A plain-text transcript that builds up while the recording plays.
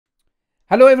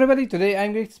Hello everybody, today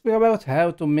I'm going to speak about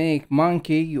how to make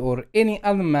monkey or any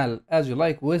animal as you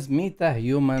like with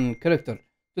MetaHuman character.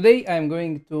 Today I'm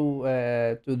going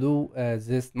to do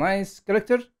this nice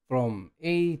character from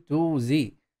A to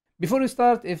Z. Before we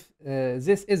start, if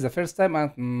this is the first time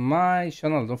at my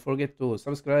channel, don't forget to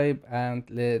subscribe and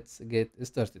let's get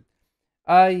started.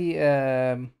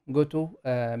 I go to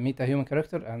MetaHuman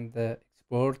character and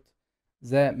export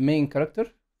the main character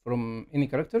from any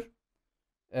character.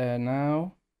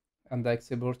 Now and I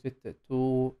export it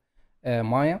to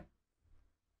Maya.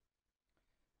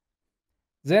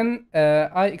 Then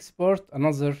I export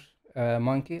another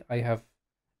monkey. I have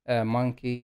a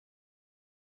monkey.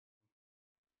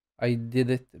 I did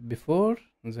it before,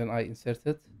 and then I insert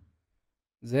it.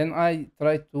 Then I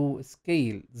try to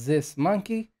scale this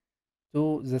monkey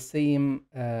to the same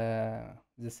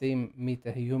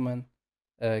MetaHuman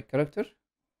character,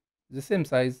 the same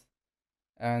size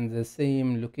and the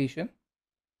same location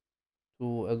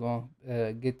to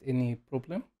get any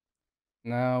problem.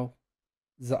 Now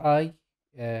the eye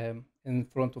in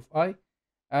front of eye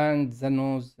and the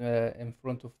nose in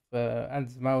front of and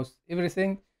the mouth,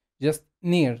 everything just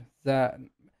near the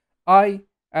eye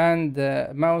and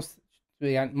the mouth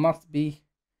must be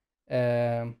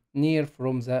near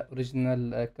from the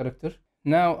original character.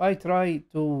 Now I try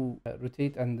to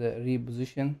rotate and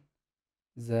reposition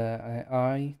the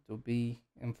eye to be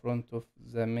in front of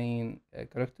the main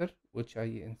character, which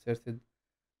I inserted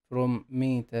from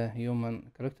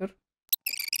MetaHuman character.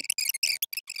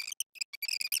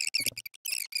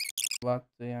 But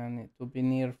to be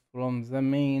near from the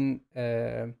main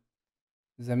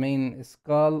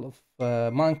skull of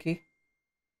monkey.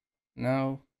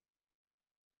 Now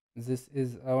this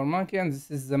is our monkey and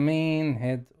this is the main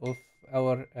head of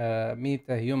our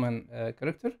MetaHuman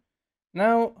character.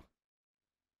 Now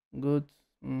good.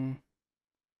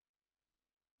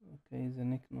 Okay, the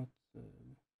neck not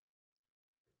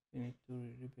we need to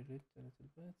repeat it a little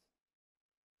bit.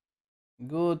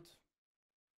 Good.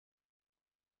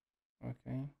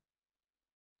 Okay.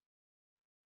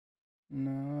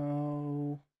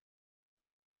 Now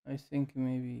I think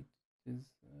maybe it is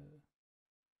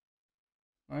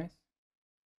nice.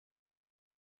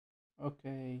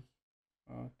 Okay.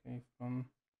 Okay, from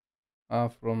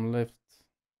left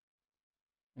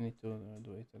I need to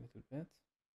do it a little bit.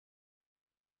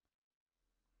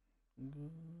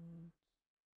 Good.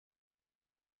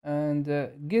 And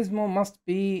gizmo must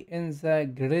be in the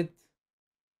grid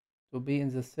to be in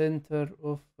the center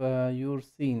of your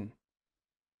scene.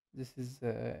 This is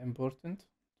important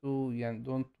to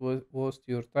don't waste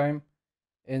your time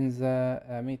in the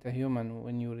MetaHuman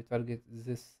when you retarget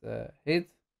this head.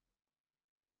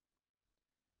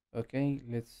 Okay,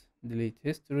 let's delete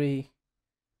history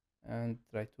and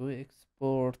try to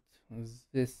export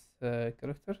this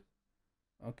character.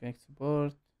 Okay,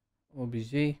 export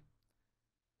obj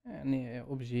and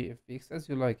obj fx as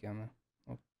you like, Yana.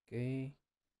 Okay.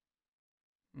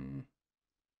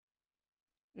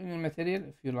 In material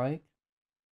if you like.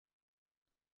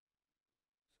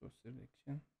 So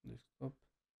selection desktop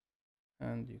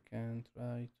and you can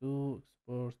try to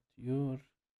export your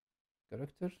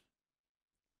character.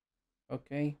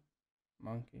 Okay,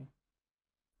 monkey.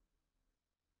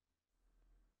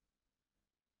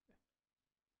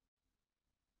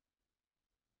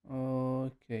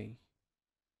 Okay,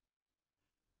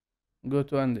 go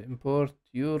to and import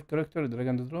your character, drag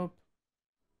and drop.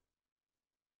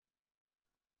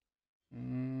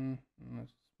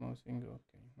 Small thing.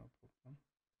 Okay, no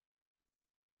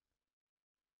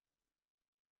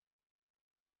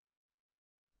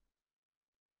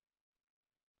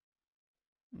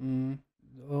problem.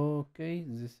 Okay,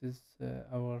 this is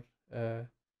our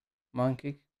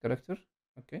monkey character.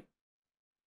 Okay,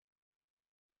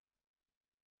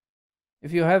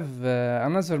 if you have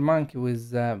another monkey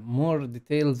with more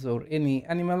details or any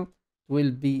animal, it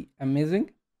will be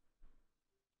amazing.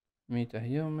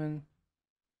 MetaHuman,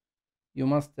 you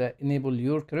must enable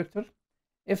your character.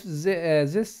 If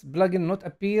this plugin not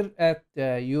appear at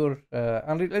your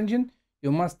Unreal Engine,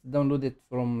 you must download it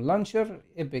from launcher,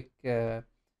 Epic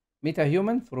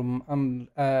MetaHuman from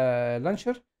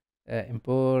launcher,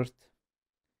 import,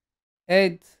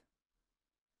 add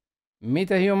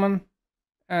MetaHuman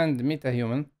and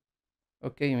MetaHuman.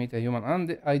 Okay, MetaHuman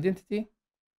and identity.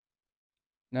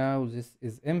 Now this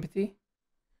is empty.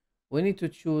 We need to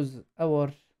choose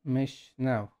our mesh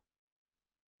now.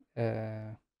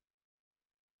 Okay,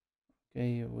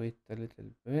 wait a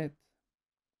little bit.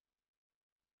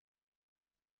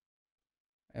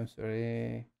 I'm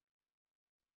sorry.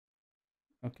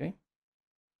 Okay.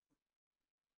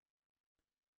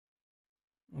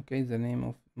 Okay, the name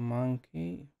of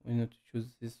monkey. We need to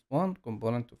choose this one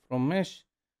component from mesh.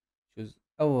 Choose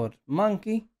our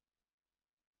monkey.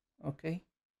 Okay,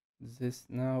 this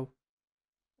now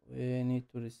we need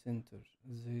to recenter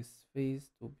this face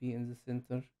to be in the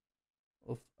center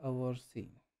of our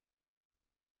scene.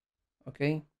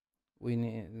 Okay, we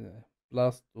need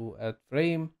plus to add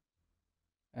frame,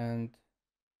 and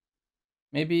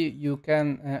maybe you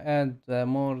can add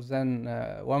more than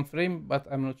one frame, but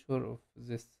I'm not sure of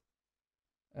this.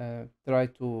 Try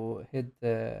to hit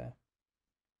the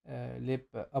lip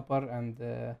upper and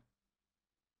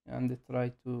try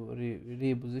to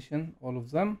reposition all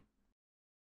of them.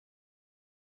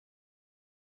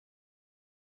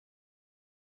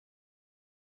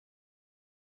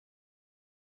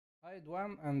 Hide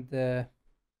one and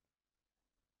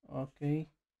okay,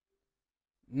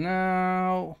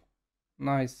 now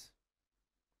nice.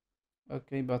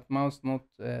 Okay, but mouse not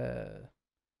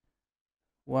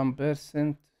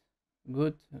 1%.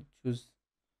 Good. Choose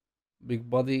big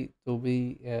body to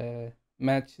be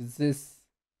match this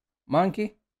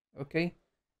monkey. Okay.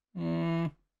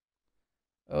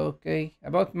 Okay,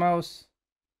 about mouse,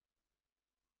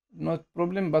 not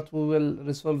problem, but we will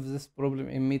resolve this problem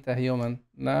in MetaHuman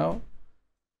now.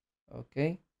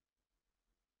 Okay,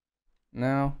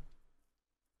 now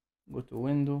go to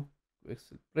window,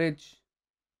 Excel bridge,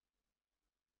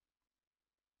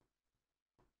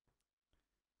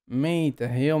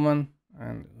 MetaHuman,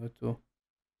 and go to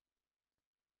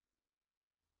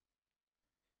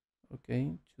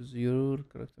okay, choose your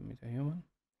character MetaHuman.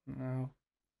 Now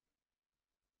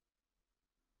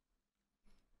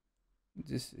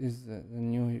this is the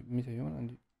new MetaHuman,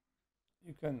 and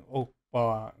you can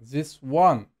this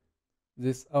one,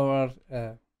 this our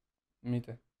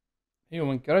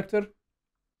MetaHuman character,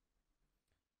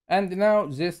 and now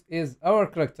this is our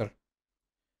character.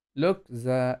 Look,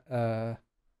 the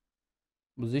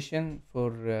position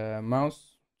for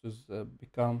mouse to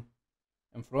become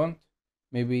in front.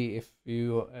 Maybe if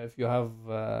you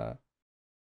have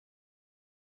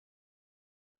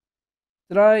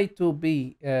try to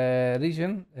be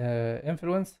region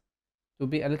influence to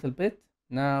be a little bit.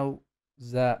 Now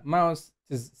the mouse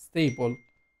is stable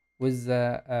with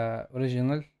the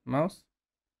original mouse.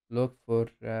 Look for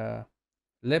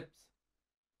lips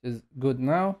is good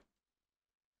now.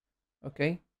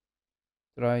 Okay,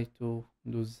 try to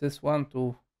do this one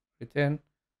to return.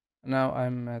 Now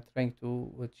I'm trying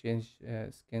to change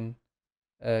skin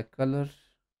color,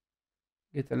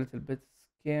 get a little bit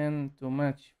skin to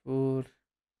match for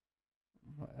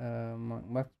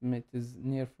what it is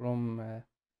near from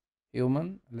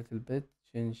human a little bit.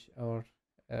 Change our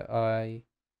eye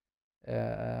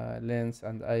lens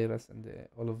and iris and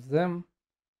all of them.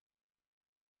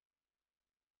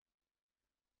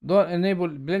 Don't enable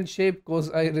blend shape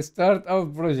because I restart our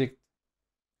project.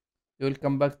 You will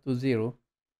come back to 0.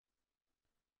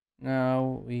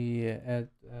 Now we add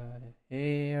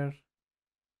hair.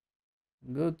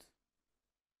 Good.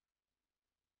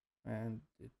 And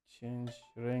change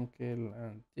wrinkle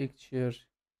and texture.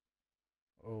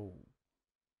 Oh,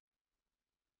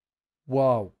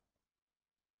 wow.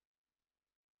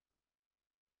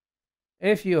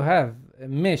 If you have a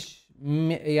mesh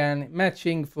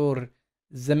matching for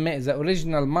the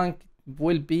original monk,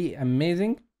 will be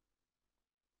amazing.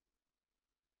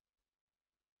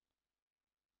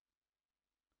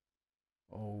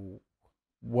 Oh,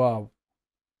 wow.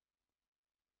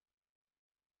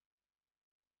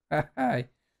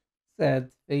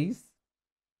 Sad face.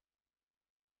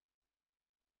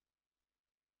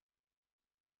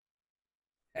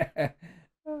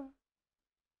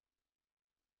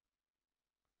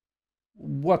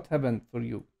 What happened for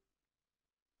you?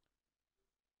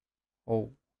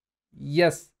 Oh,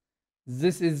 yes,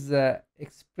 this is the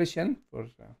expression for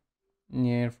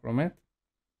near from it,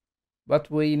 but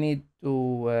we need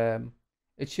to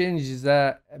change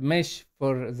the mesh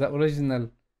for the original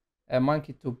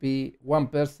monkey to be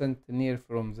 1% near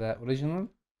from the original.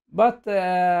 But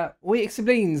we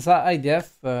explain the idea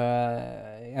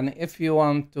and if you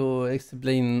want to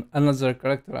explain another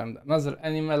character and another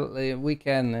animal, we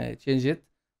can change it.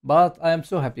 But I am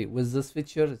so happy with this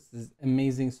feature. It's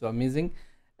amazing, so amazing.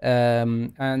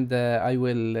 And I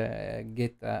will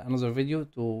get another video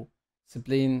to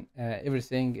explain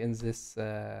everything in this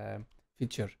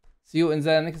feature. See you in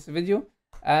the next video.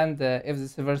 And if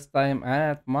this is the first time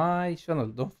at my channel,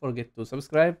 don't forget to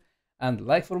subscribe and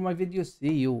like for my video.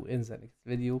 See you in the next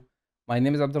video. My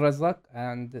name is Abdul Razak,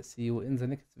 and see you in the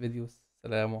next video.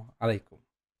 Assalamu alaikum.